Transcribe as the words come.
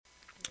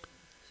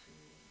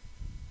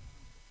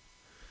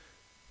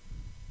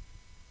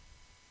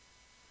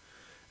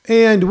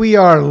And we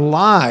are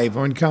live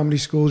on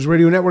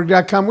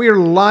ComedySchoolsRadioNetwork.com. We are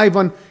live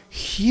on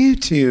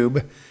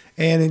YouTube.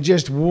 And in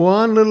just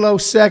one little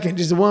second,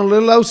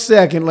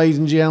 ladies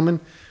and gentlemen,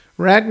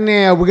 right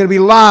now we're going to be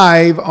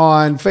live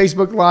on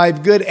Facebook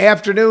Live. Good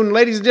afternoon,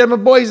 ladies and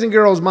gentlemen, boys and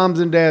girls, moms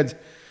and dads,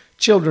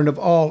 children of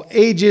all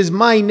ages.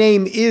 My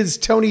name is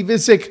Tony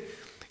Visick.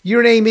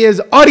 Your name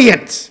is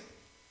Audience.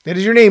 That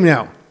is your name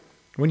now.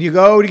 When you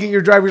go to get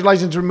your driver's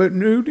license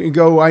renewed and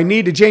go, I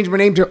need to change my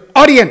name to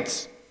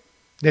Audience.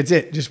 That's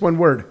it. Just one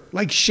word.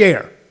 Like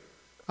share.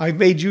 I've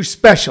made you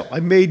special.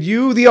 I've made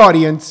you, the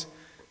audience,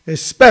 as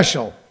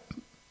special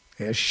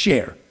as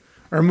share.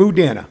 Or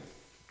Mudana.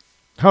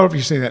 However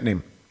you say that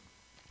name.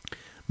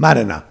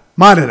 Madonna.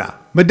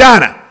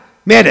 Madonna.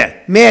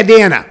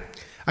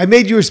 I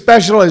made you as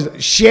special as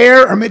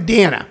share or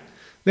Madonna.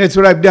 That's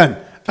what I've done.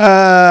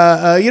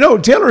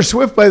 Taylor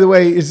Swift, by the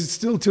way, is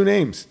still two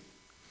names.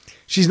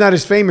 She's not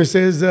as famous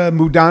as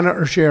Mudana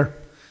or Cher.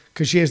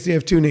 Because she has to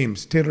have two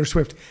names, Taylor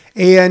Swift.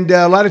 And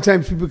a lot of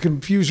times people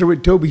confuse her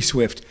with Toby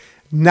Swift.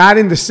 Not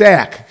in the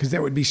sack, because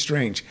that would be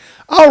strange.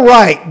 All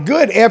right,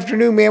 good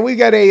afternoon, man. We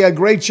got a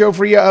great show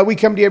for you. We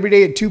come to you every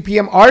day at 2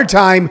 p.m. our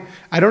time.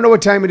 I don't know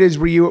what time it is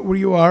where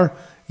you are.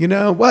 You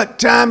know, what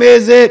time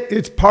is it?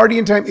 It's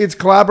partying time. It's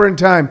clobbering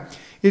time.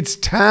 It's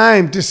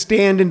time to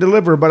stand and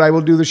deliver, but I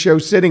will do the show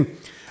sitting.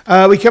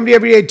 We come to you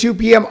every day at 2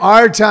 p.m.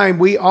 our time.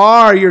 We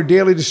are your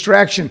daily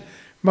distraction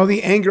about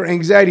the anger,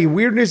 anxiety,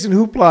 weirdness, and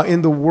hoopla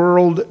in the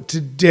world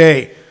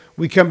today.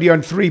 We come to you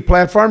on 3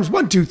 platforms.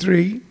 1, 2,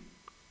 3.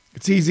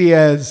 It's easy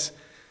as,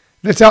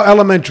 that's how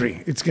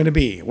elementary it's going to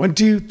be. 1,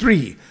 2,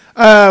 3.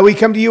 We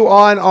come to you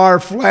on our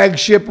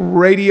flagship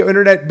radio,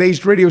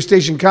 internet-based radio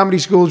station,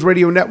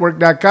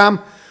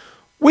 ComedySchoolsRadioNetwork.com.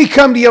 We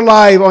come to you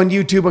live on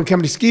YouTube on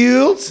Comedy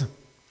Skills.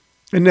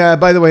 And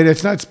by the way,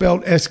 that's not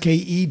spelled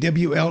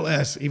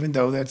S-K-E-W-L-S, even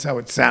though that's how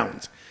it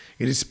sounds.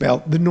 It is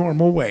spelled the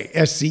normal way,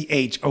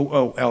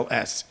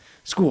 S-C-H-O-O-L-S,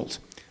 schools.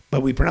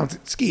 But we pronounce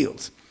it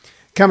skills.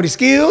 Comedy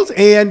Skills,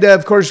 and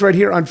of course right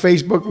here on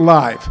Facebook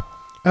Live.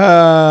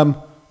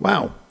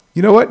 Wow.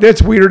 You know what?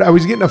 That's weird. I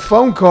was getting a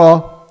phone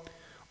call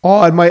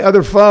on my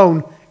other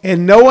phone,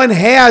 and no one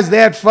has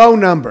that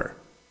phone number.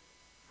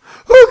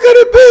 Who could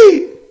it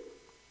be?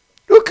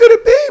 Who could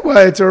it be?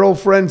 Well, it's our old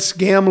friend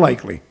Scam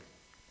Likely.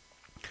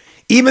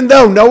 Even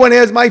though no one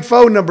has my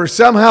phone number,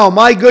 somehow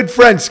my good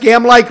friend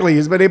Scam Likely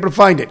has been able to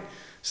find it.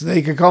 So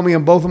they can call me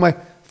on both of my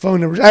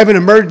phone numbers. I have an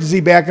emergency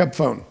backup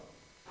phone.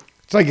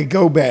 It's like a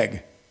go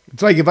bag.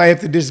 It's like if I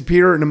have to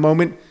disappear in a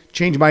moment,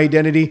 change my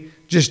identity,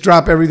 just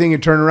drop everything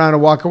and turn around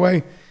and walk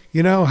away.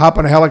 You know, hop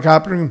on a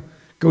helicopter and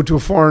go to a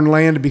foreign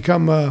land to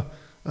become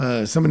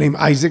someone named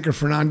Isaac or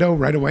Fernando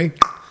right away.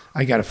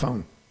 I got a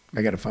phone.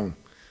 All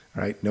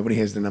right. Nobody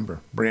has the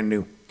number. Brand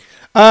new.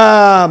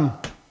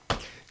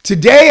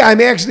 Today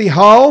I'm actually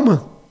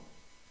home.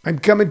 I'm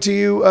coming to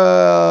you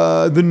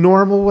the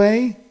normal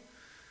way.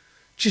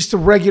 Just a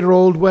regular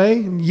old way.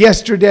 And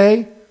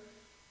yesterday,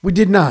 we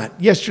did not.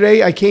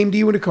 Yesterday, I came to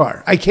you in a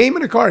car. I came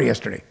in a car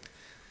yesterday.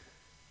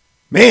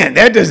 Man,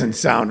 that doesn't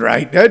sound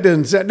right. That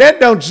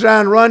don't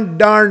sound one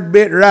darn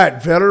bit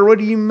right, fella. What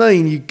do you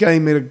mean you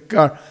came in a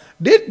car?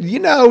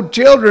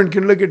 Children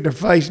can look at the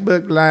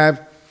Facebook Live.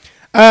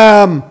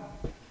 I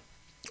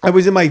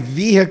was in my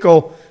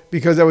vehicle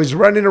because I was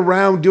running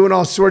around doing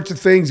all sorts of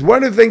things.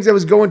 One of the things I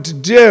was going to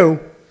do,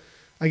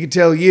 I can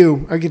tell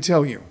you, I can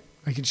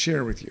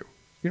share with you.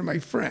 You're my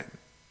friend.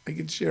 I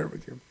can share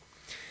with you.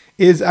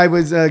 Is I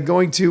was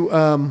going to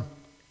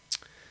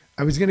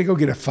go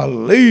get a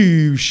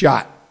flu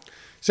shot.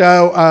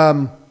 So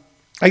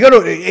I go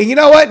to, and you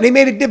know what? They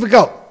made it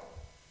difficult.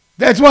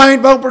 That's why I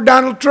ain't voting for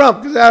Donald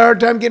Trump, because I had a hard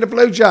time getting a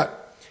flu shot.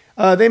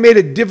 They made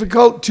it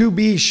difficult to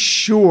be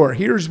sure.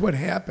 Here's what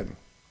happened.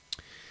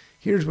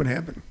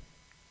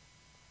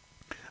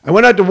 I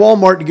went out to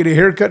Walmart to get a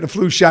haircut and a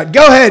flu shot.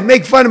 Go ahead,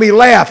 make fun of me,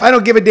 laugh. I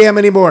don't give a damn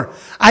anymore.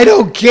 I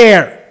don't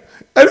care.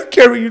 I don't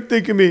care what you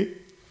think of me.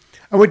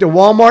 I went to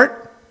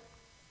Walmart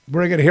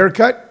where I got a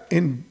haircut,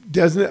 and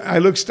doesn't it? I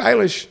look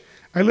stylish.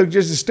 I look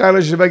just as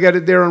stylish as if I got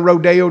it there on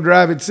Rodeo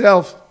Drive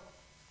itself.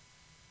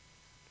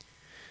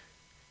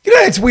 You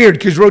know, it's weird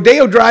because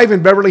Rodeo Drive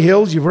in Beverly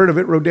Hills, you've heard of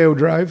it, Rodeo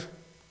Drive.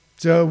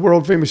 It's a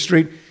world famous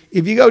street.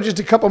 If you go just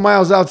a couple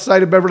miles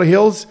outside of Beverly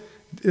Hills,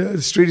 the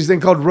street is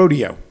then called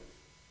Rodeo.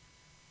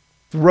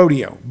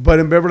 But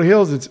in Beverly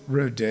Hills, it's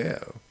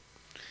Rodeo.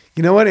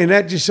 You know what? And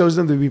that just shows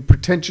them to be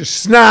pretentious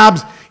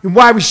snobs and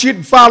why we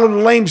shouldn't follow the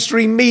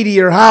lamestream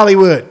media or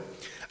Hollywood.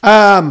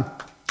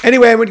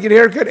 Anyway, I went to get a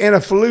haircut and a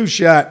flu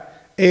shot,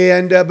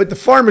 but the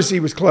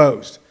pharmacy was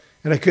closed,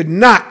 and I could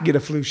not get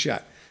a flu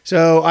shot.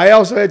 So I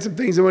also had some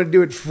things I wanted to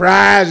do at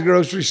Fry's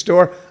grocery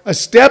store. A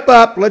step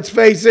up, let's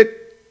face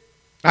it.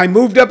 I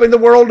moved up in the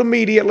world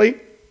immediately.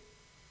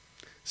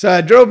 So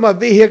I drove my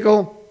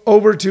vehicle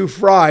over to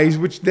Fry's,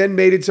 which then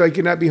made it so I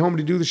could not be home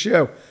to do the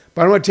show.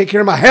 But I want to take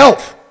care of my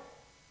health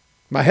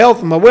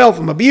and my wealth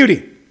and my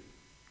beauty.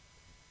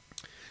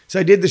 So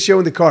I did the show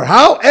in the car.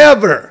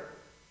 However,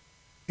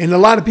 and a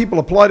lot of people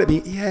applauded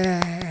me,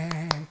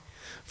 yay,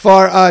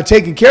 for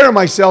taking care of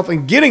myself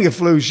and getting a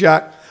flu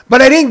shot.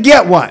 But I didn't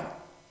get one.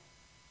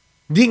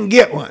 Didn't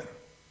get one.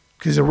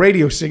 Because a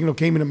radio signal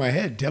came into my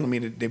head telling me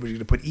that they were going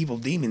to put evil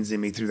demons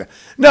in me through that.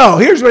 No,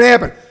 here's what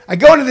happened. I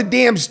go into the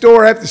damn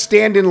store. I have to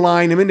stand in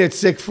line. I'm in that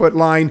 6-foot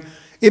line.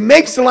 It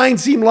makes the line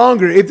seem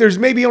longer. If there's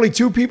maybe only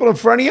 2 people in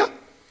front of you,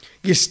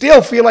 you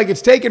still feel like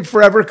it's taking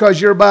forever because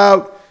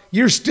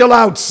you're still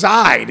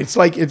outside. It's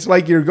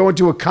like you're going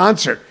to a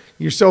concert.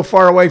 You're so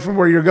far away from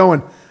where you're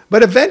going.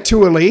 But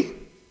eventually,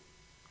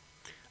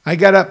 I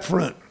got up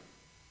front.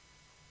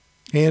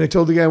 And I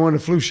told the guy I wanted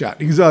a flu shot.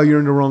 He goes, oh, you're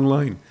in the wrong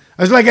line.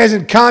 I was like I was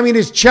in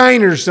communist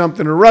China or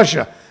something, or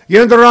Russia.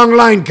 You're in the wrong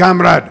line,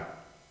 comrade.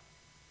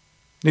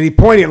 And he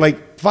pointed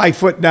like 5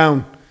 foot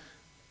down.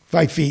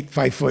 5 feet,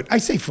 5 foot. I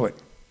say foot.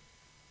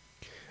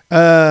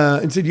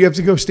 And said, you have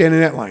to go stand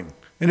in that line.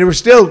 And there were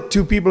still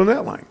 2 people in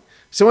that line.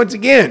 So once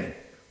again,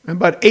 I'm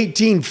about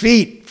 18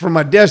 feet from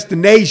my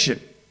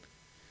destination,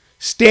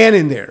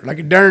 standing there like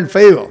a darn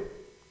fool.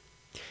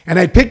 And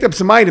I picked up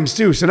some items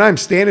too. So now I'm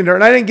standing there,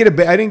 and I didn't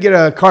get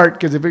a cart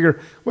because I figure,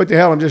 what the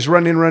hell? I'm just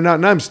running in, running out.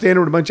 And I'm standing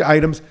with a bunch of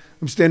items.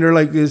 I'm standing there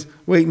like this,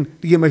 waiting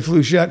to get my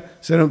flu shot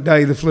so I don't die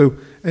of the flu.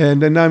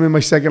 And then now I'm in my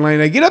second line.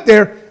 I get up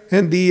there,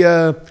 and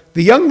the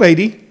young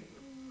lady,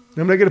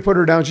 I'm not going to put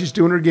her down. She's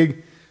doing her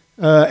gig.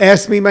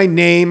 Asked me my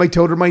name. I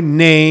told her my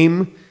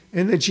name.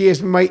 And then she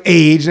asked me my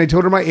age, and I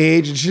told her my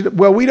age. And she said,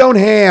 well, we don't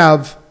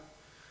have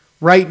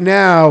right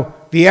now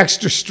the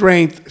extra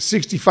strength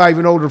 65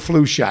 and older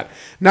flu shot.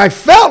 Now, I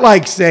felt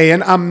like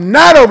saying I'm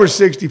not over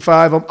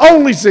 65. I'm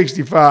only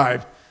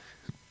 65.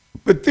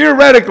 But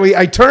theoretically,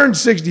 I turned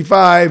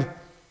 65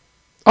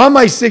 on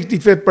my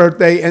 65th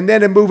birthday, and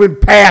then I'm moving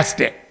past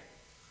it.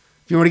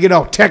 If you want to get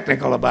all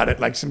technical about it,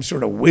 like some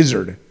sort of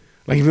wizard,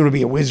 like if you want to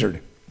be a wizard.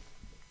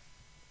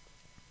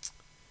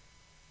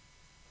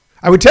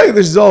 I would tell you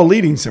this is all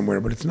leading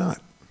somewhere, but it's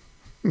not.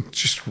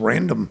 It's just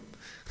random.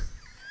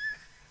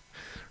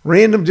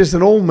 Random, just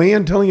an old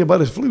man telling you about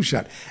his flu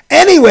shot.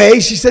 Anyway,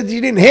 she said you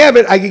didn't have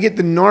it. I could get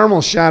the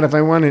normal shot if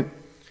I wanted,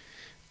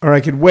 or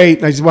I could wait.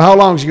 And I said, well, how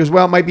long? She goes,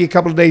 well, it might be a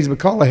couple of days, but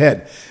call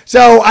ahead.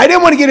 So I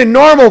didn't want to get a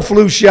normal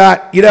flu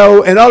shot, and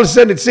all of a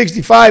sudden at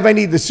 65, I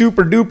need the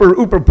super duper,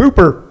 ooper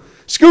pooper,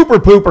 scooper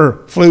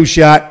pooper flu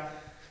shot.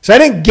 So I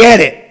didn't get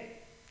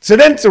it. So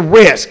then it's a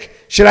risk.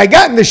 Should I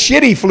gotten the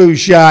shitty flu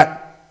shot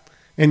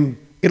and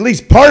at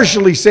least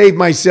partially save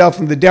myself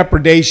from the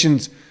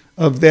depredations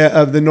of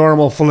the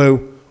normal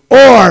flu?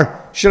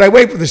 Or should I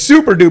wait for the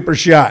super duper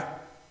shot?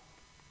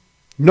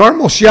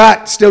 Normal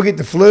shot, still get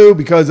the flu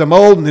because I'm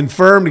old and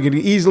infirm and can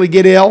easily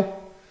get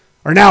ill?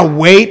 Or now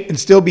wait and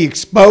still be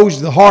exposed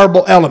to the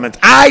horrible elements?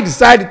 I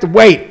decided to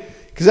wait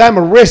because I'm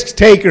a risk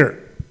taker.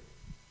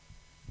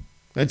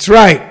 That's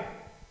right.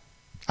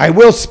 I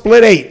will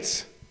split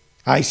eights.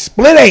 I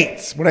split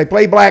eights when I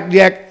play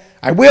blackjack.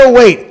 I will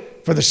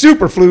wait for the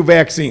super flu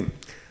vaccine.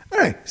 All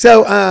right.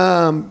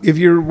 So if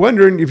you're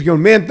wondering, if you're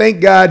going, man, thank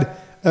God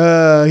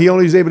he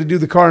only was able to do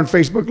the car on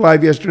Facebook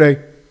Live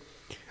yesterday.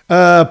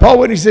 Paul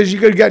Whitney says you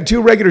could have got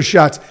 2 regular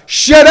shots.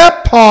 Shut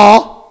up,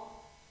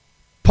 Paul.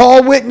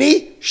 Paul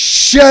Whitney,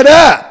 shut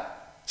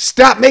up.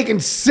 Stop making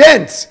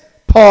sense,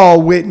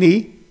 Paul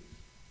Whitney.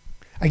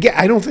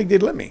 I don't think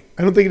they'd let me.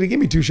 I don't think they'd give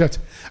me 2 shots.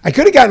 I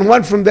could have gotten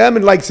one from them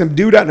and like some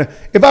dude out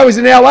if I was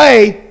in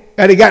L.A.,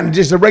 I'd have gotten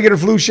just a regular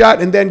flu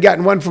shot and then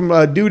gotten one from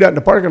a dude out in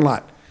the parking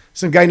lot.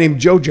 Some guy named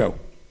JoJo.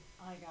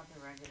 I got the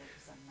regular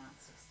because I'm not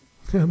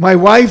 60. My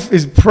wife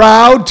is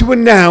proud to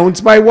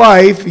announce,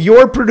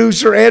 your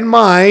producer and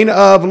mine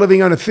of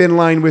Living on a Thin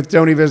Line with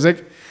Tony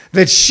Visick,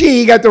 that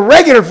she got the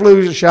regular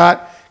flu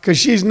shot because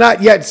she's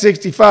not yet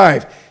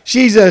 65.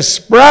 She's a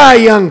spry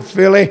young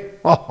filly.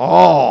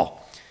 Oh.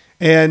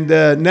 And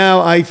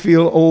now I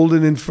feel old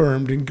and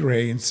infirmed and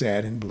gray and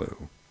sad and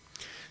blue.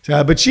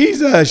 So, but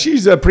she's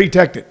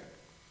protected.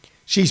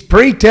 She's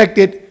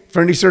protected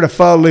for any sort of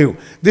flu.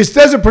 This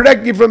doesn't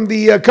protect you from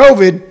the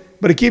COVID,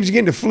 but it keeps you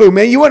getting the flu.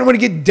 Man, you wouldn't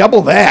want to get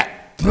double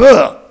that.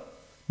 Blah,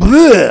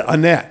 blah,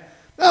 on that.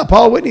 No,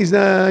 Paul Whitney's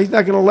he's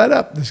not going to let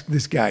up,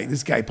 this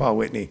guy, Paul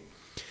Whitney.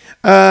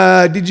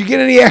 Did you get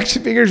any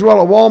action figures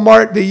while at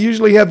Walmart? They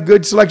usually have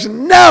good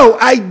selection. No,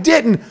 I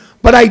didn't,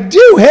 but I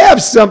do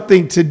have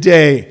something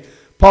today,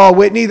 Paul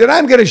Whitney, that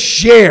I'm going to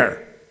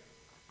share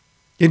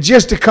in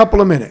just a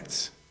couple of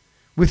minutes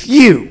with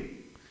you,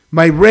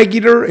 my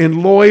regular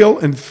and loyal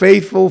and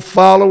faithful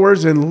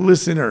followers and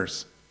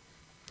listeners.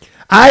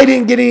 I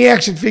didn't get any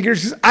action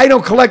figures because I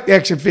don't collect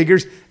action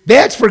figures.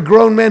 That's for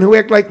grown men who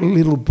act like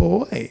little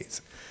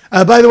boys.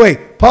 By the way,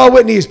 Paul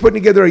Whitney is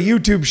putting together a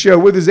YouTube show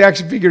with his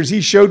action figures.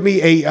 He showed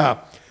me a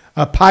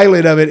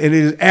pilot of it, and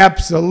it is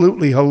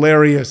absolutely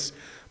hilarious.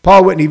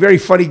 Paul Whitney, very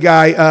funny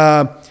guy.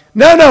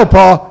 No,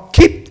 Paul.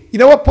 You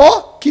know what,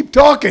 Paul? Keep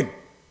talking.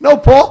 No,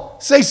 Paul.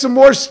 Say some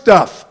more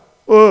stuff.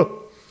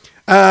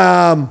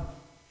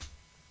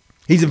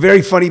 He's a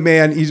very funny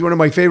man. He's one of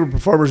my favorite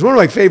performers, one of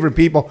my favorite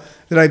people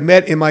that I've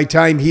met in my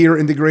time here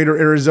in the greater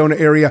Arizona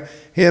area,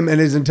 him and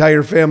his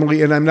entire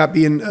family, and I'm not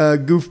being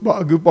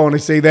goofball when I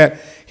say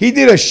that. He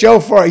did a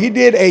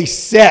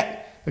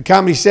set, a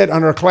comedy set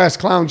on our Class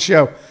Clown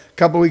show a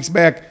couple weeks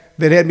back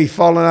that had me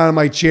falling out of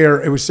my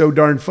chair. It was so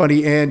darn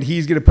funny. And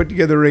he's going to put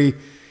together a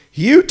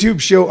YouTube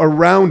show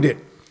around it.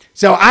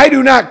 So I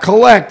do not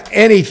collect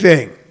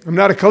anything. I'm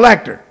not a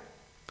collector.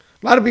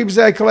 A lot of people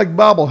say I collect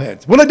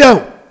bobbleheads. Well, I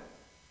don't.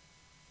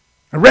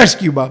 I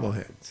rescue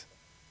bobbleheads.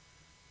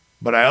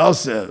 But I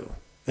also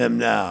am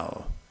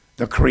now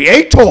the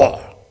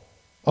creator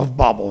of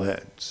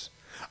bobbleheads.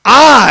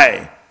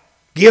 I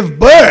give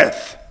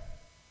birth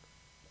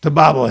to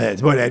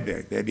bobbleheads. Boy,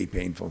 that'd be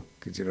painful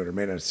because, they're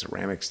made out of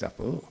ceramic stuff.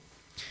 Ooh.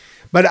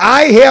 But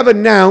I have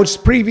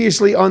announced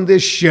previously on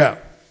this show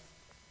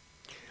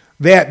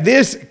that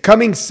this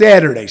coming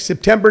Saturday,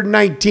 September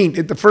 19th,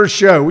 at the first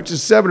show, which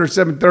is 7 or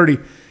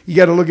 7:30, you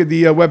got to look at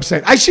the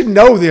website. I should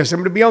know this. I'm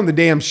going to be on the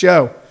damn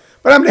show.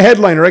 But I'm the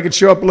headliner. I could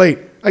show up late.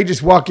 I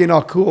just walk in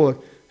all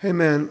cool. Hey,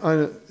 man,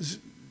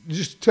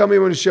 just tell me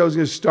when the show's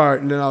going to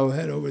start, and then I'll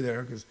head over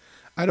there because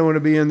I don't want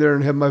to be in there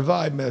and have my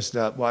vibe messed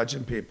up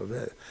watching people.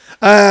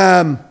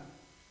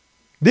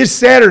 This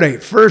Saturday,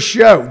 first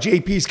show,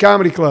 JP's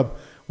Comedy Club,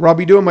 where I'll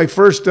be doing my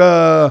first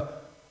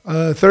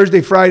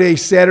Thursday, Friday,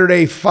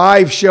 Saturday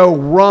 5-show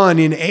run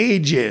in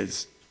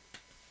ages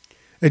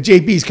at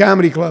JP's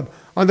Comedy Club.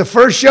 On the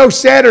first show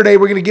Saturday,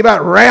 we're going to give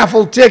out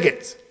raffle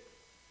tickets.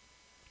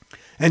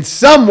 And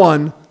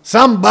somebody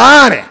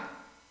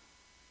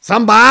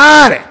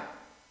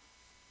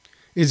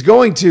is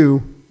going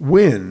to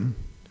win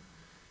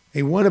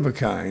a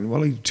one-of-a-kind,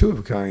 well, a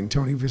two-of-a-kind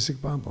Tony Visick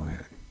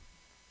bobblehead.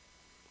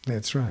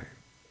 That's right.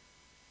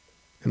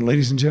 And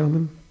ladies and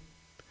gentlemen,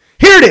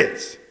 here it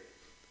is.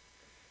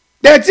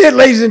 That's it,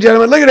 ladies and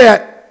gentlemen. Look at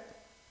that.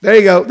 There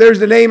you go. There's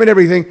the name and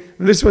everything.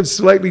 And this one's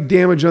slightly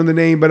damaged on the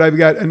name, but I've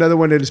got another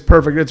one that is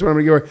perfect. That's what I'm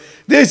going to go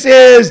with. This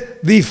is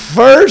the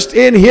first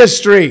in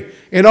history,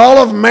 in all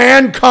of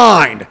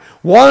mankind.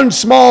 One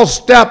small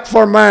step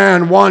for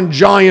man, one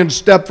giant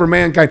step for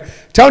mankind.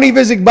 Tony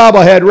Visick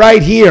bobblehead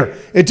right here.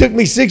 It took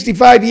me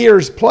 65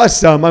 years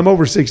plus some. I'm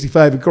over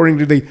 65, according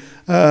to the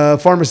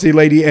pharmacy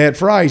lady at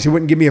Fry's, who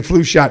wouldn't give me a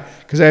flu shot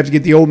because I have to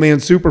get the old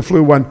man super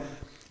flu one.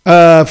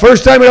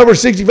 First time in over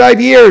 65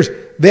 years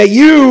that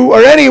you or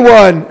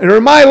anyone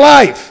in my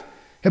life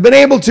have been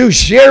able to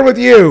share with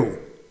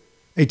you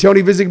a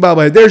Tony Visick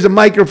bobblehead. There's a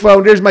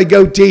microphone. There's my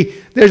goatee.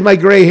 There's my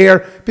gray hair.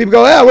 People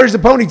go, where's the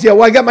ponytail?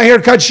 Well, I got my hair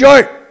cut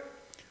short.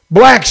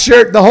 Black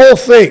shirt, the whole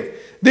thing.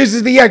 This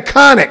is the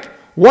iconic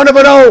one.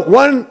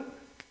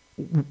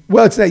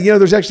 Well, it's that,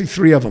 there's actually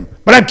 3 of them,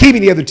 but I'm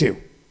keeping the other 2.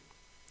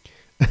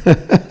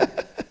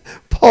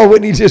 Paul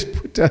Whitney just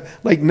put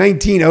like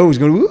 19 O's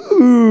going,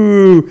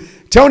 ooh.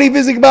 Tony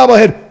Visick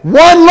bobblehead.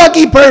 One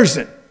lucky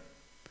person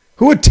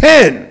who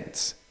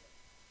attends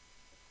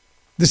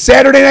the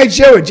Saturday night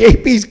show at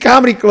JP's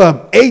Comedy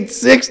Club,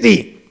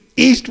 860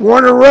 East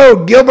Warner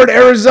Road, Gilbert,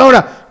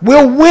 Arizona,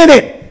 will win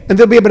it. And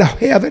they'll be able to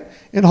have it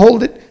and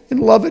hold it and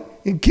love it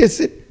and kiss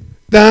it.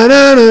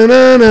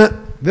 Da-na-na-na-na.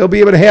 They'll be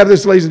able to have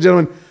this, ladies and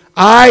gentlemen.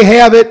 I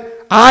have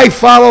it. I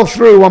follow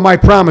through on my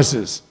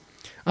promises.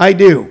 I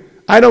do.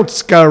 I don't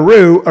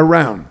screw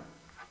around.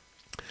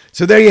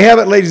 So there you have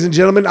it, ladies and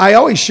gentlemen. I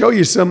always show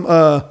you some,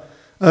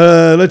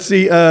 let's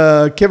see,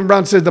 Kevin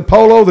Brown says the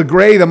polo, the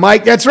gray, the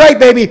mic. That's right,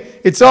 baby.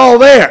 It's all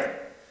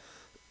there.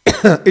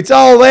 It's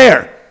all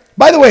there.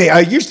 By the way, I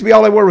used to be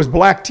all I wore was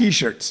black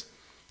T-shirts,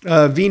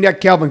 V-neck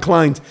Calvin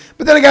Kleins.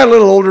 But then I got a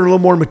little older, a little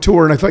more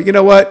mature, and I thought, you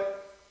know what?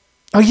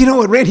 Oh, you know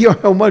what? Randy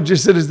Ormond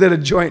just said, is that a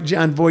joint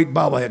John Voight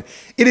bobblehead?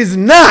 It is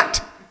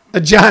not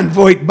a John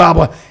Voight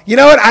bobblehead. You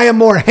know what? I am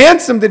more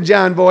handsome than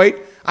John Voight.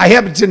 I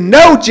happen to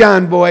know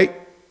John Voight.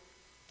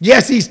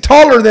 Yes, he's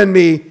taller than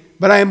me,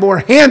 but I am more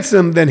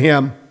handsome than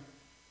him.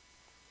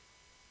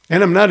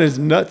 And I'm not as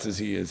nuts as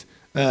he is.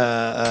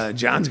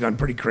 John's gone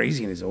pretty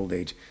crazy in his old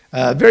age.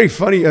 Very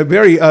funny,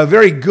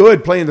 very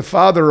good playing the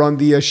father on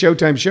the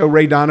Showtime show,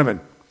 Ray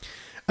Donovan.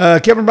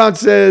 Kevin Brown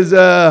says,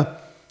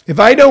 if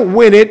I don't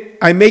win it,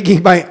 I'm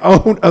making my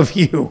own of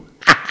you.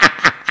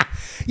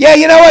 Yeah,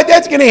 you know what?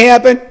 That's going to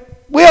happen.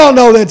 We all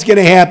know that's going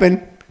to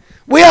happen.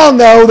 We all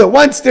know that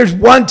once there's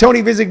one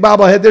Tony Visick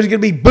bobblehead, there's going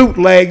to be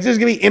bootlegs, there's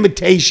going to be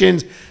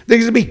imitations,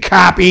 there's going to be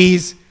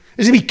copies,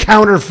 there's going to be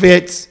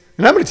counterfeits.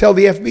 And I'm going to tell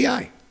the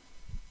FBI.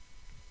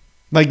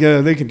 Like,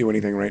 they can do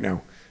anything right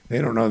now. They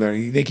don't know.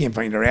 They can't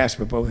find their ass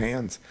with both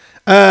hands.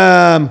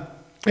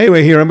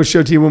 Anyway, here, I'm going to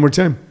show it to you one more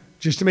time,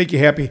 just to make you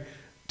happy.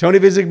 Tony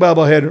Visick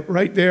bobblehead,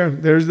 right there.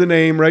 There's the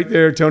name right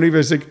there, Tony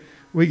Visick.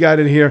 We got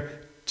it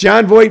here.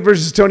 John Voight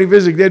versus Tony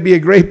Visick. That'd be a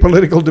great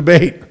political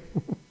debate.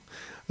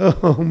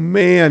 Oh,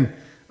 man.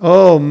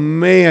 Oh,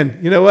 man.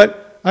 You know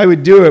what? I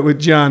would do it with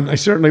John. I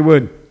certainly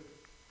would.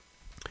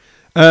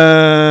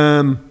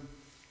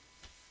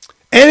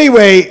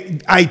 Anyway,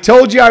 I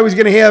told you I was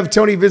going to have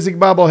Tony Visick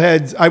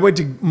bobbleheads. I went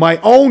to my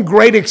own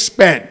great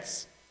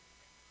expense.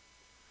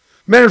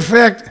 Matter of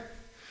fact,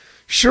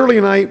 Shirley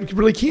and I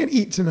really can't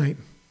eat tonight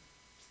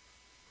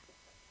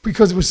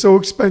because it was so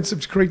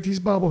expensive to create these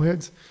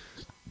bobbleheads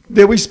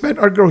that we spent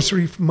our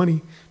grocery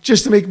money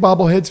just to make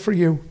bobbleheads for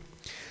you.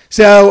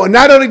 So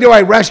not only do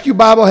I rescue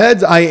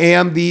bobbleheads, I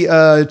am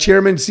the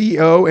chairman,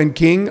 CEO, and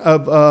king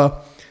of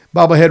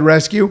Bobblehead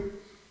Rescue.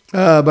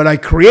 but I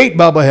create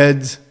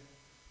bobbleheads.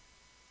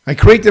 I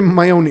create them in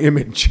my own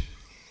image.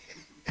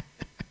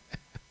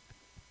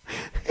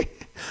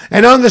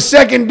 And on the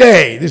second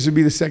day, this would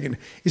be the second.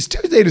 Is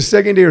Tuesday the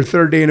second day or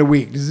third day in a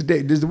week? Does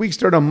the week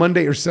start on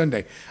Monday or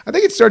Sunday? I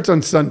think it starts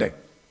on Sunday.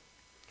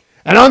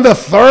 And on the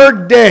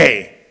third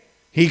day,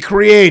 he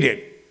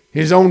created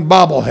his own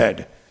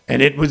bobblehead,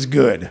 and it was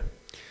good.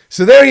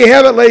 So there you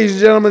have it, ladies and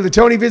gentlemen, the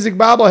Tony Visick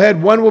bobblehead.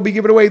 One will be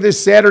given away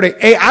this Saturday.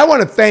 Hey, I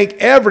want to thank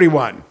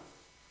everyone,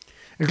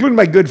 including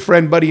my good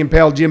friend, buddy, and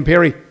pal, Jim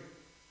Perry,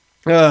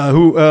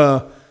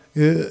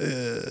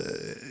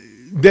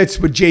 that's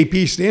what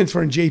JP stands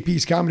for in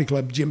JP's Comedy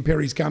Club, Jim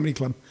Perry's Comedy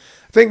Club.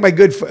 I thank my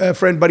good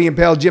friend, buddy, and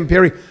pal, Jim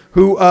Perry,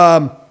 who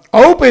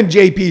opened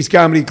JP's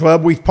Comedy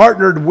Club. We've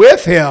partnered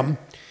with him,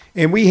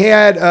 and we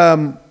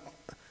had...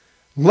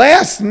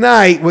 last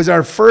night was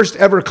our first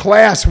ever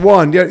class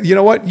one. You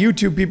know what?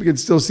 YouTube people can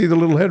still see the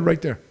little head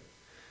right there.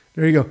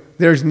 There you go.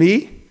 There's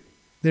me.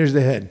 There's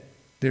the head.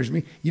 There's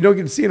me. You don't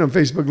get to see it on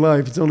Facebook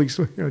Live. It's only,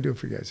 here, I'll do it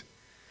for you guys.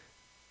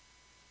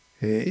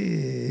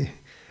 Hey.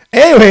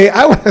 Anyway,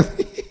 I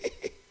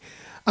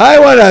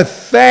want to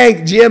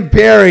thank Jim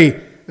Perry,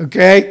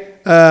 okay,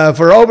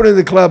 for opening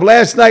the club.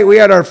 Last night we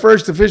had our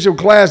first official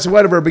class,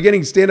 one of our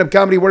beginning stand-up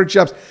comedy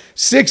workshops.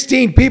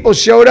 16 people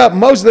showed up.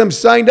 Most of them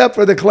signed up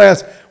for the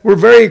class. We're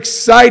very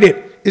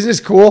excited. Isn't this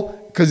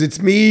cool? Because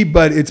it's me,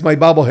 but it's my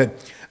bobblehead.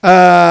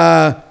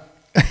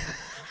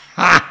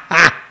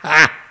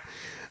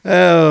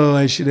 Oh,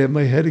 I should have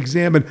my head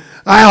examined.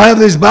 I'll have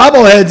this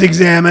bobbleheads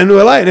examined.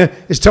 Will I?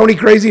 Is Tony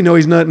crazy? No,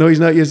 he's not. No, he's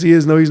not. Yes, he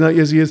is. No, he's not.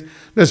 Yes, he is.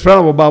 That's the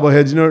problem with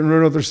bobbleheads. You don't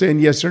know if they're saying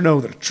yes or no.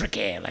 They're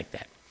tricky like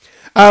that.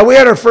 We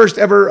had our first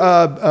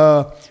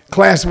ever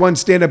class one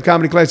stand-up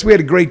comedy class. We had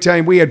a great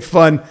time. We had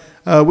fun.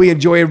 We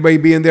enjoy everybody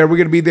being there. We're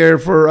going to be there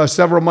for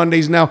several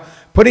Mondays now,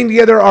 putting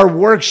together our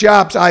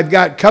workshops I've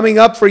got coming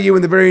up for you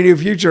in the very near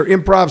future,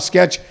 improv,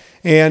 sketch,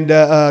 and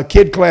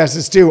kid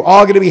classes too.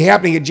 All going to be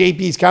happening at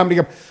JP's Comedy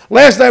Club.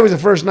 Last night was the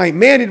first night.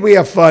 Man, did we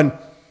have fun.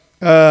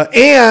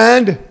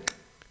 And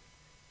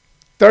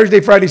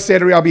Thursday, Friday,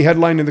 Saturday, I'll be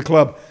headlining the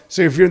club.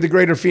 So if you're in the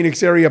greater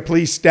Phoenix area,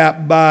 please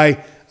stop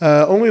by.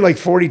 Only like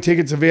 40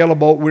 tickets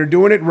available. We're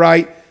doing it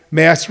right.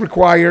 Masks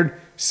required.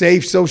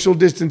 Safe social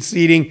distance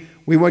seating.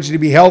 We want you to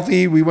be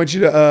healthy. We want you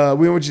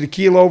to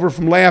keel over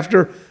from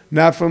laughter,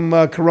 not from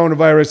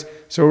coronavirus.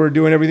 So we're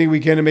doing everything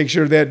we can to make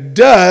sure that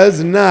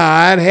does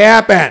not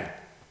happen.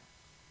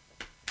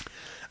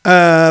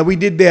 We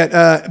did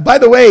that. By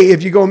the way,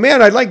 if you go,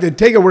 man, I'd like to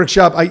take a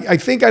workshop. I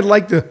think I'd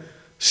like to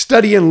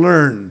study and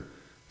learn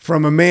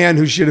from a man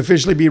who should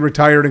officially be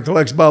retired and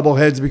collects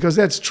bobbleheads, because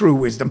that's true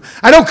wisdom.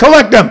 I don't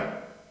collect them.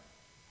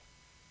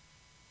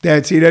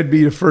 That'd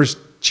be the first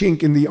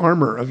chink in the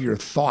armor of your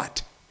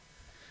thought.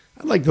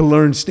 I'd like to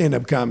learn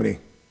stand-up comedy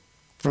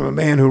from a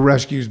man who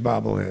rescues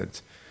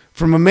bobbleheads,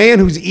 from a man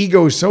whose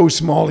ego is so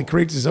small he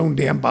creates his own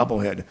damn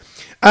bobblehead.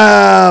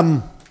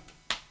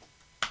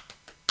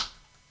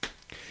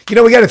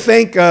 We got to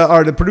thank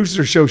the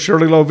producer of the show,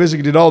 Shirley Lowe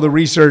Visick, did all the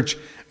research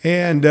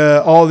and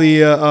all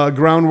the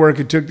groundwork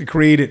it took to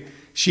create it.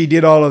 She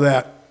did all of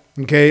that.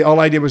 Okay, all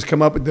I did was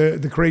come up with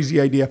the crazy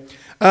idea.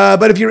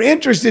 But if you're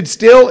interested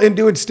still in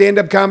doing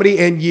stand-up comedy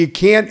and you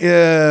can't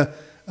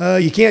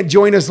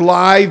join us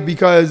live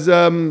because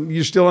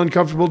you're still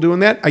uncomfortable doing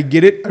that, I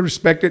get it. I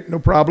respect it. No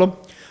problem.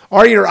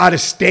 Or you're out of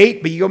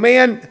state, but you go,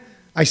 man,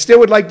 I still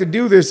would like to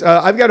do this.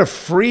 I've got a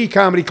free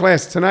comedy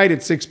class tonight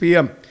at 6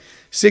 p.m.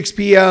 6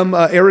 p.m.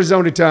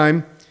 Arizona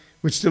time,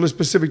 which still is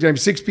Pacific time.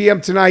 6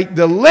 p.m. tonight.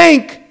 The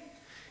link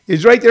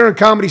is right there on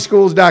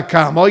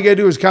ComedySchools.com. All you got to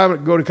do is go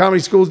to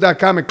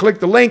ComedySchools.com and click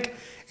the link,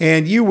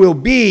 and you will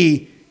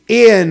be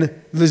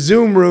in the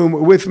Zoom room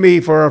with me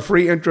for our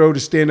free intro to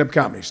stand-up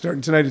comedy,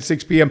 starting tonight at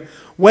 6 p.m.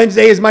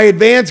 Wednesday is my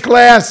advanced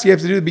class. You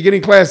have to do the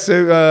beginning class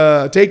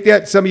to take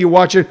that. Some of you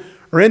watching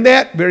are in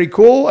that. Very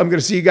cool. I'm going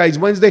to see you guys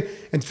Wednesday.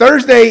 And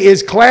Thursday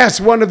is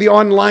class one of the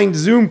online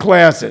Zoom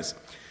classes.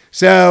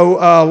 So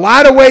a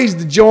lot of ways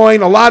to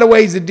join, a lot of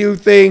ways to do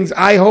things.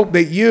 I hope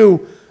that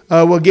you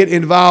will get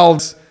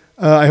involved.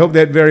 I hope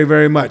that very,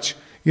 very much.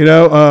 We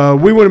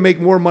want to make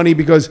more money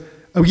because,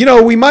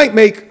 we might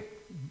make...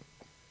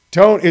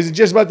 Tone, is it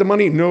just about the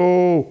money?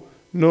 No,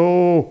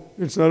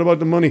 it's not about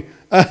the money.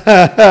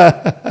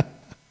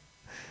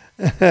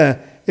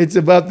 It's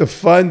about the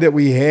fun that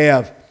we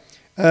have.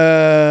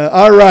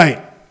 All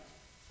right.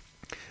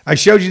 I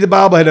showed you the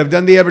bobblehead. I've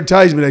done the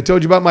advertisement. I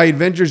told you about my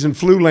adventures in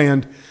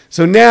Fluland.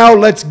 So now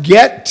let's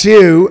get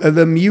to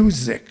the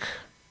music.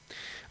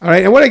 All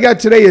right. And what I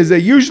got today is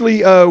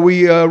usually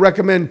we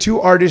recommend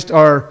two artists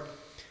or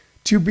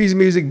two pieces of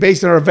music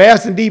based on our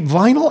vast and deep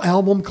vinyl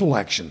album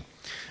collection.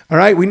 All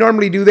right, we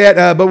normally do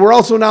that, but we're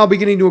also now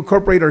beginning to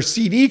incorporate our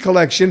CD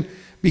collection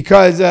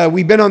because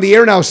we've been on the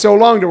air now so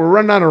long that we're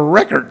running out of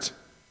records.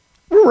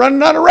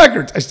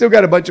 I still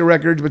got a bunch of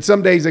records, but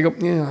some days I go,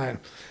 yeah.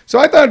 So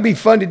I thought it'd be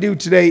fun to do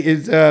today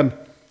is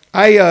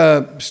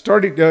I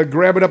started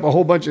grabbing up a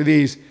whole bunch of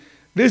these.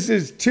 This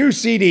is 2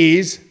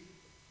 CDs.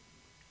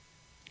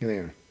 Here they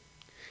are.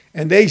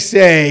 And they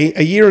say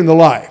A Year in the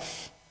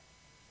Life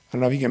I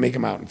don't know if you can make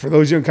them out. And for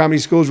those of you in comedy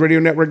schools,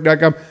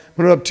 radionetwork.com, I'm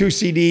going to up 2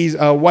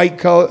 CDs, white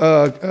color,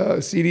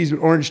 CDs with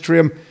orange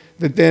trim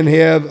that then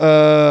have,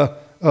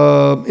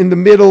 in the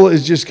middle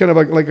is just kind of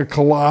like a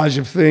collage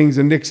of things,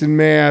 a Nixon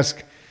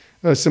mask,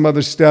 some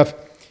other stuff.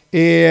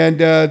 And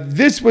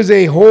this was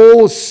a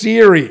whole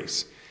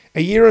series,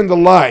 A Year in the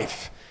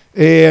Life.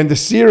 And the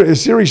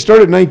series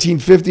started in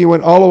 1950 and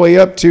went all the way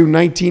up to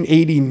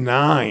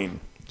 1989.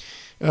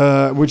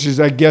 Which is,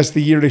 I guess,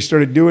 the year they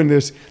started doing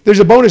this. There's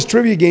a bonus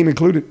trivia game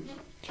included.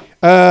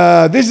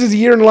 This is A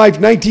Year in Life,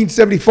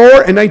 1974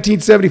 and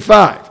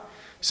 1975.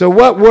 So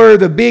what were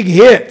the big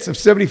hits of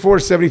 74,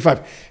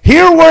 75?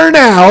 Here were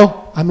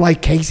now, I'm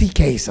like Casey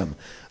Kasem,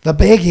 the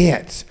big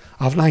hits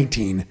of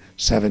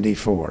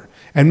 1974.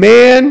 And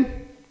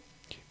man,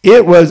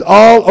 it was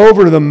all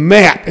over the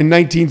map in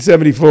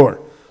 1974.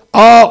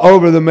 All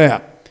over the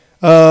map.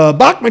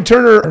 Bachman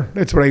Turner,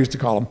 that's what I used to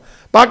call them.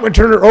 Bachman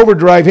Turner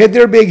Overdrive had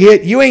their big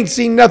hit, You Ain't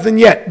Seen Nothing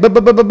Yet.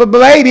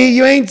 Baby,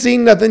 you ain't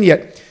seen nothing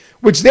yet.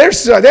 Which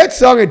that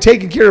song had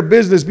taken care of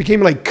business,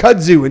 became like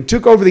kudzu and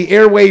took over the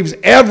airwaves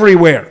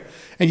everywhere.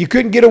 And you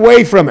couldn't get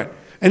away from it.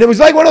 And it was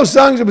like one of those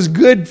songs that was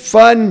good,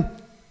 fun,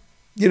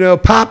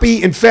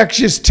 poppy,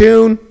 infectious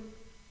tune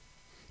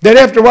that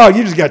after a while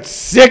you just got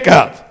sick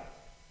of.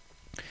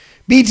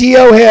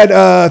 BTO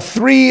had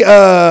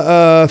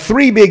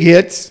three big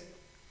hits.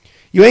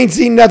 You Ain't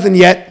Seen Nothing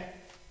Yet.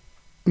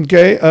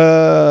 Okay,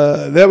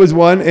 that was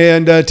one.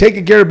 And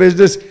Taking Care of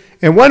Business.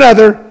 And one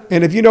other,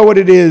 and if you know what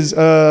it is,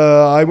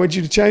 I want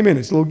you to chime in.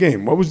 It's a little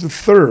game. What was the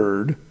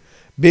third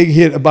big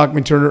hit of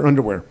Bachman Turner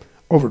Underwear?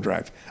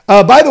 Overdrive.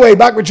 By the way,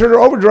 Bachman Turner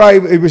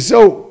Overdrive, it was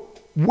so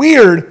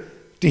weird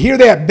to hear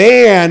that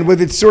band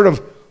with its sort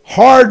of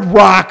hard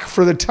rock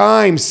for the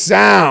time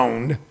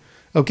sound,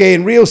 okay,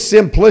 and real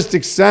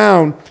simplistic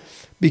sound,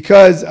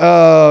 because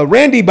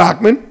Randy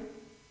Bachman,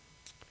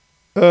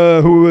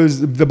 who was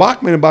the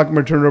Bachman and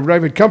Bachman Turner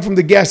Overdrive, had come from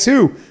the Guess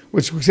Who,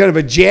 which was kind of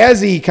a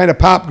jazzy kind of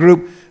pop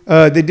group.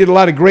 They did a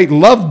lot of great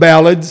love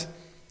ballads,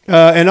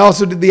 and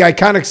also did the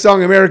iconic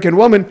song American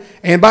Woman.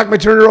 And Bachman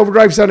Turner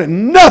Overdrive sounded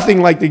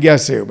nothing like the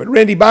Guess Who. But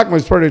Randy Bachman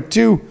was part of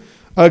 2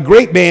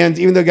 great bands,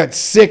 even though he got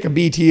sick of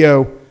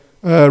BTO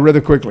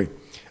rather quickly.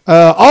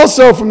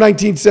 Also from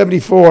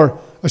 1974,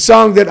 a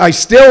song that I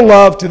still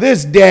love to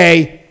this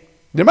day.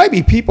 There might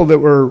be people that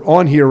were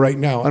on here right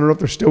now. I don't know if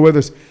they're still with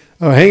us.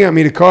 Hang out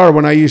me in a car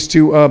when I used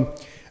to,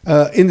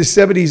 in the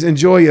 70s,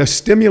 enjoy a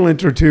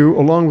stimulant or two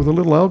along with a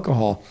little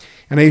alcohol.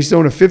 And I used to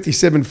own a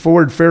 57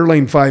 Ford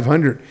Fairlane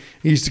 500.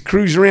 I used to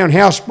cruise around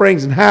House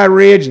Springs and High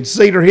Ridge and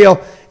Cedar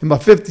Hill in my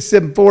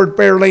 57 Ford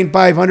Fairlane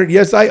 500.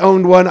 Yes, I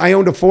owned one. I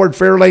owned a Ford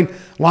Fairlane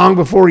long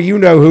before you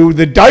know who,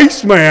 the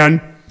Dice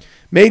Man,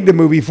 made the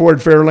movie Ford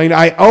Fairlane.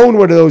 I owned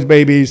one of those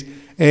babies,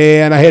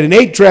 and I had an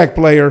 8-track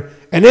player.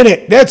 And in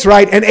it, that's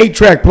right, an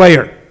 8-track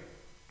player.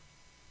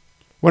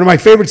 One of my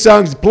favorite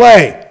songs to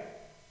play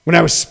when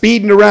I was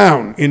speeding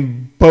around,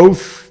 in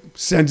both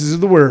senses of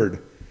the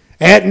word,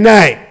 at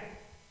night,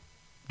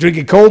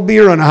 drinking cold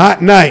beer on a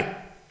hot night,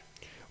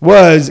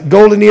 was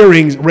Golden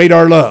Earrings,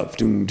 Radar Love.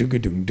 Love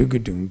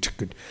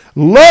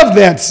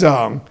that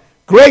song.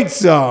 Great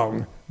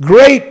song.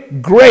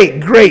 Great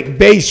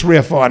bass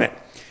riff on it.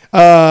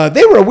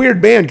 They were a weird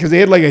band because they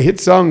had like a hit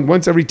song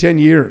once every 10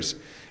 years.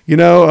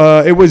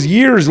 It was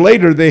years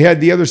later they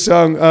had the other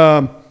song,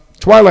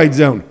 Twilight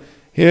Zone.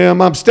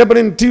 I'm stepping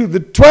into the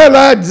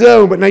Twilight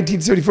Zone. But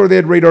 1974, they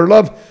had Radar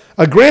Love.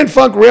 Grand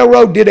Funk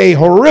Railroad did a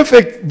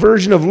horrific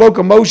version of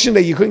Locomotion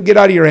that you couldn't get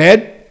out of your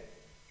head.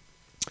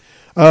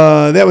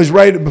 That was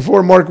right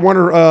before Mark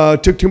Warner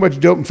took too much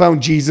dope and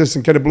found Jesus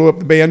and kind of blew up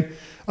the band.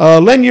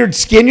 Lynyrd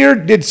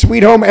Skynyrd did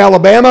Sweet Home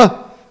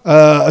Alabama,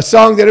 a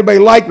song that everybody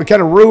liked but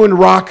kind of ruined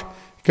rock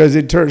because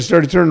it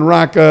started turning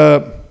rock.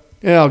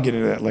 I'll get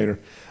into that later.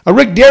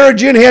 Rick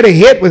Derrigan had a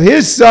hit with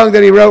his song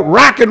that he wrote,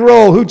 Rock and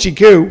Roll Hoochie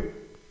Coo.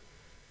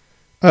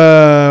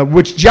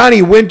 Which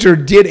Johnny Winter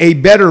did a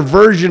better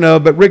version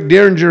of, but Rick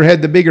Derringer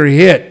had the bigger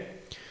hit.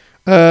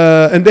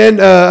 And then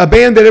a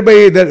band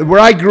that where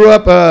I grew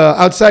up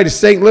outside of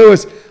St.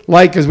 Louis,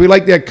 because we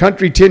like that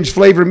country tinge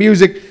flavor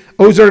music,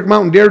 Ozark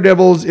Mountain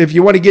Daredevils, If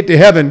You Want to Get to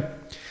Heaven.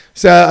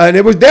 So and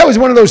that was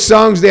one of those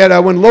songs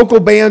that when local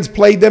bands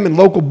played them in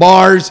local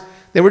bars,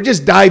 they were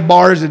just dive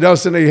bars, and all of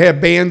a sudden they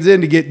had bands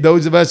in to get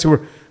those of us who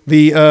were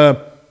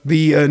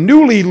the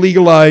newly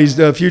legalized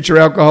future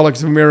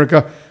alcoholics of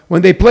America.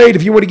 When they played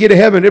If You Want to Get to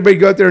Heaven, everybody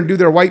go out there and do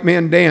their white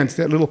man dance,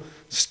 that little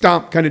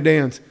stomp kind of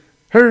dance.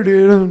 Heard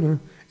it.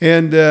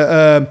 And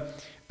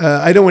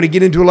I don't want to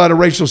get into a lot of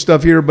racial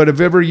stuff here, but if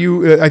ever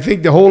I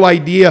think the whole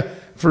idea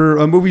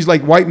for movies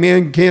like White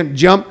Man Can't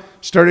Jump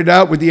started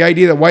out with the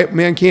idea that white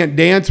man can't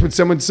dance when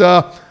someone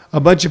saw a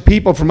bunch of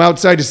people from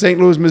outside of St.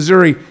 Louis,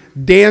 Missouri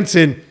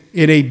dancing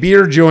in a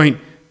beer joint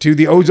to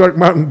the Ozark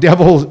Mountain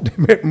Daredevils,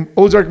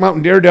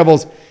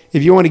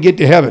 If You Want to Get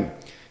to Heaven.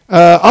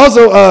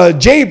 Also,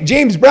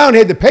 James Brown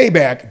had the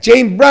payback.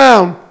 James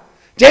Brown,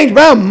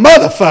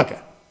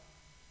 motherfucker.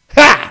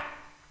 Ha!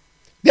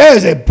 That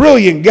was a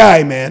brilliant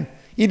guy, man.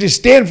 You just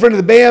stand in front of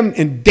the band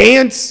and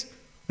dance,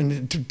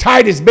 and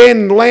tied his band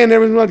in the land and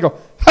everything, and go,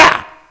 ha!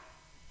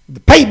 The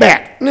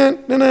Payback. Na,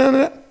 na, na,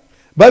 na.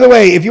 By the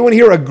way, if you want to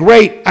hear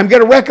I'm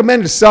going to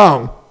recommend a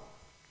song.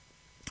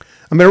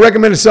 I'm going to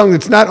recommend a song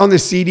that's not on the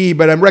CD,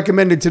 but I'm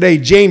recommending today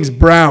James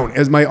Brown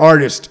as my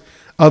artist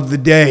of the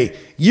day.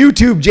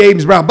 YouTube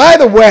James Brown. By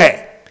the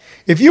way,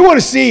 if you want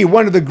to see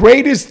one of the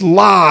greatest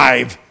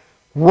live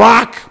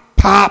rock,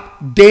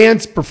 pop,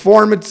 dance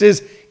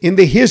performances in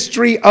the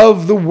history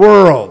of the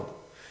world,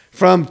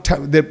 from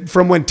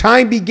when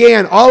time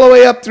began all the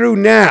way up through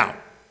now,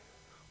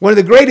 one of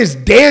the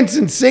greatest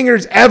dancing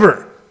singers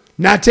ever,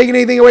 not taking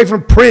anything away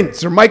from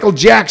Prince or Michael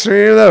Jackson or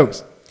any of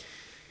those.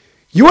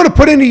 You want to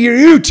put into your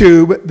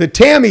YouTube the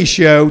Tammy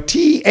Show,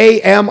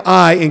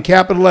 T-A-M-I in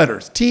capital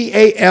letters,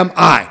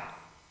 T-A-M-I,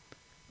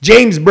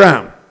 James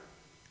Brown,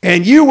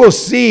 and you will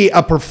see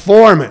a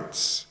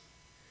performance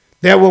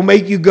that will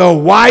make you go,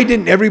 why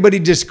didn't everybody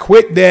just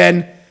quit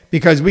then?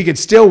 Because we could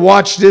still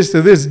watch this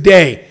to this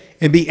day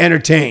and be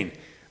entertained.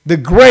 The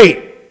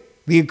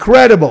great, the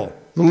incredible,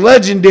 the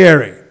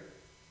legendary,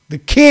 the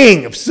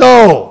king of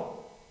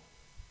soul,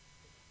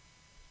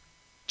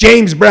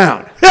 James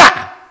Brown. Ha!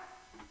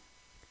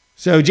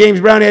 So James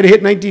Brown had a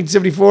hit in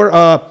 1974.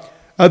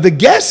 The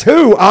Guess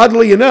Who,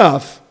 oddly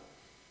enough,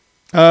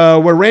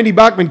 where Randy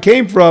Bachman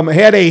came from,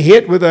 had a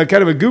hit with a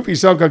kind of a goofy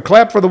song called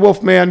Clap for the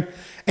Wolfman.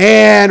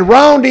 And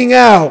rounding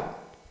out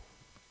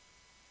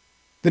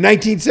the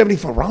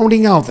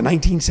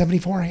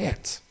 1974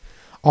 hits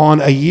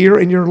on A Year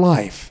in Your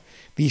Life,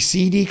 the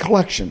CD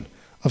collection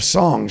of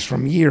songs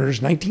from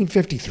years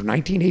 1950 through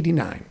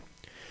 1989,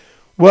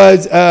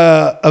 was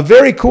a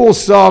very cool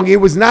song.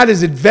 It was not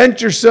as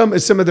adventuresome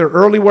as some of their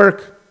early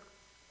work.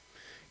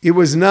 It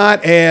was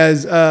not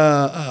as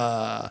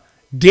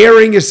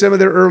daring as some of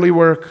their early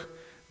work.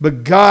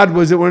 But God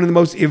was one of the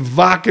most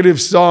evocative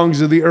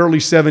songs of the early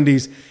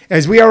 70s.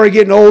 As we are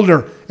getting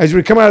older, as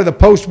we come out of the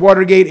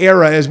post-Watergate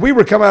era, as we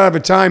were coming out of a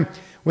time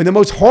when the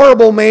most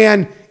horrible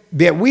man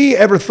that we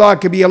ever thought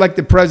could be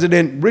elected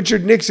president,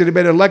 Richard Nixon, had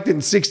been elected in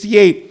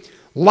 1968,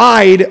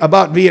 lied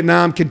about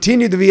Vietnam,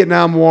 continued the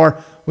Vietnam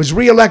War, was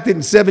reelected in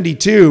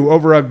 1972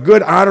 over a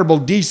good, honorable,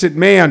 decent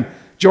man,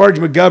 George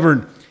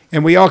McGovern,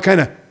 and we all kind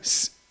of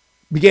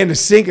began to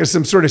sink in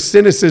some sort of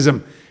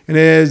cynicism. And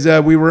as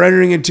we were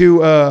entering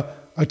into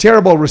a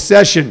terrible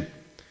recession,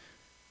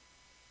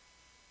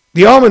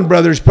 the Allman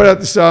Brothers put out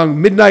the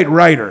song Midnight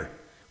Rider,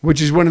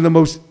 which is one of the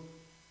most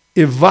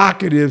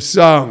evocative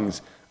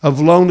songs of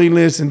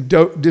loneliness and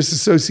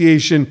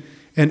disassociation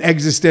and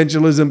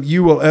existentialism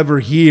you will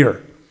ever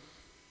hear.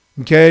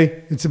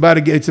 Okay? It's about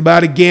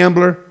a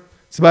gambler.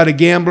 It's about a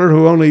gambler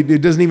who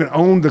doesn't even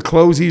own the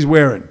clothes he's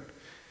wearing.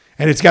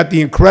 And it's got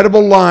the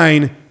incredible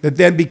line that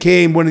then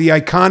became one of the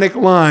iconic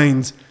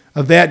lines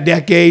of that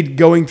decade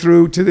going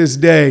through to this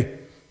day.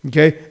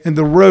 Okay? And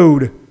the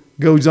road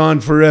goes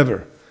on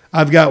forever.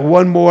 I've got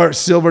one more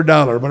silver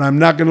dollar, but I'm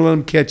not going to let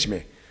them catch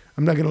me.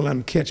 I'm not going to let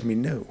them catch me,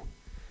 no.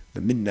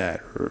 The Midnight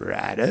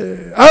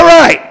Rider. All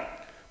right.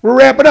 We're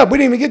wrapping up. We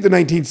didn't even get to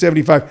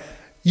 1975.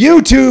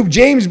 YouTube,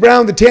 James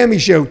Brown, The Tammy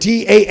Show,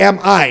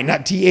 T-A-M-I,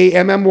 not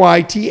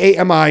T-A-M-M-Y,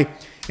 T-A-M-I.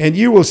 And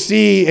you will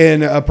see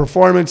in a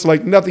performance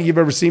like nothing you've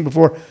ever seen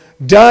before,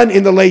 done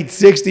in the late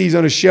 60s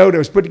on a show that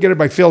was put together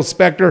by Phil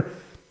Spector.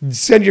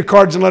 Send your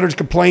cards and letters,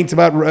 complaints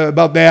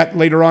about that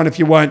later on if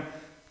you want.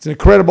 It's an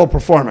incredible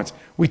performance.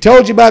 We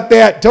told you about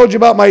that, told you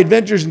about my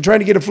adventures in trying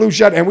to get a flu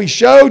shot, and we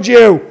showed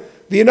you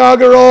the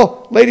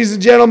inaugural, ladies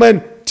and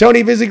gentlemen,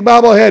 Tony Visick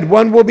bobblehead.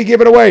 One will be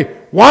given away.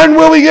 One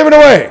will be given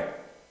away.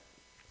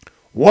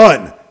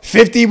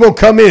 150 will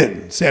come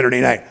in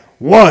Saturday night.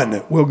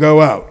 One will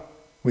go out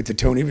with the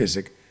Tony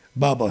Visick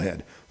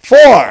bobblehead.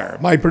 4,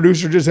 my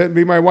producer just had to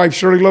be my wife,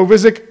 Shirley Lowe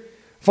Visick,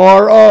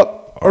 for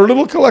our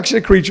little collection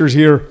of creatures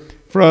here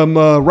from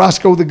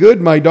Roscoe the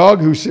Good, my dog,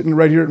 who's sitting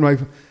right here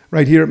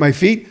at my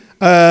feet,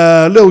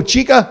 little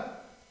Chica,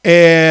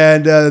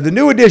 and the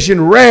new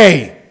addition,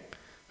 Ray,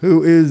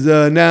 who is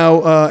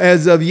now,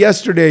 as of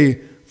yesterday,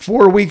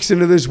 4 weeks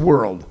into this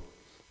world.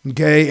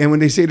 Okay, and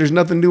when they say there's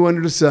nothing new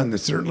under the sun, there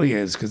certainly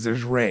is, because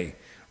there's Ray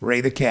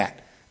the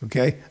cat.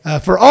 Okay,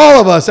 for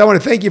all of us, I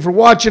want to thank you for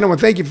watching. I want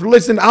to thank you for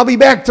listening. I'll be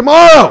back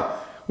tomorrow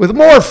with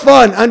more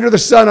fun under the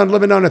sun on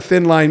Living on a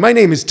Thin Line. My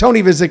name is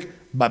Tony Visick.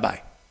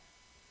 Bye-bye.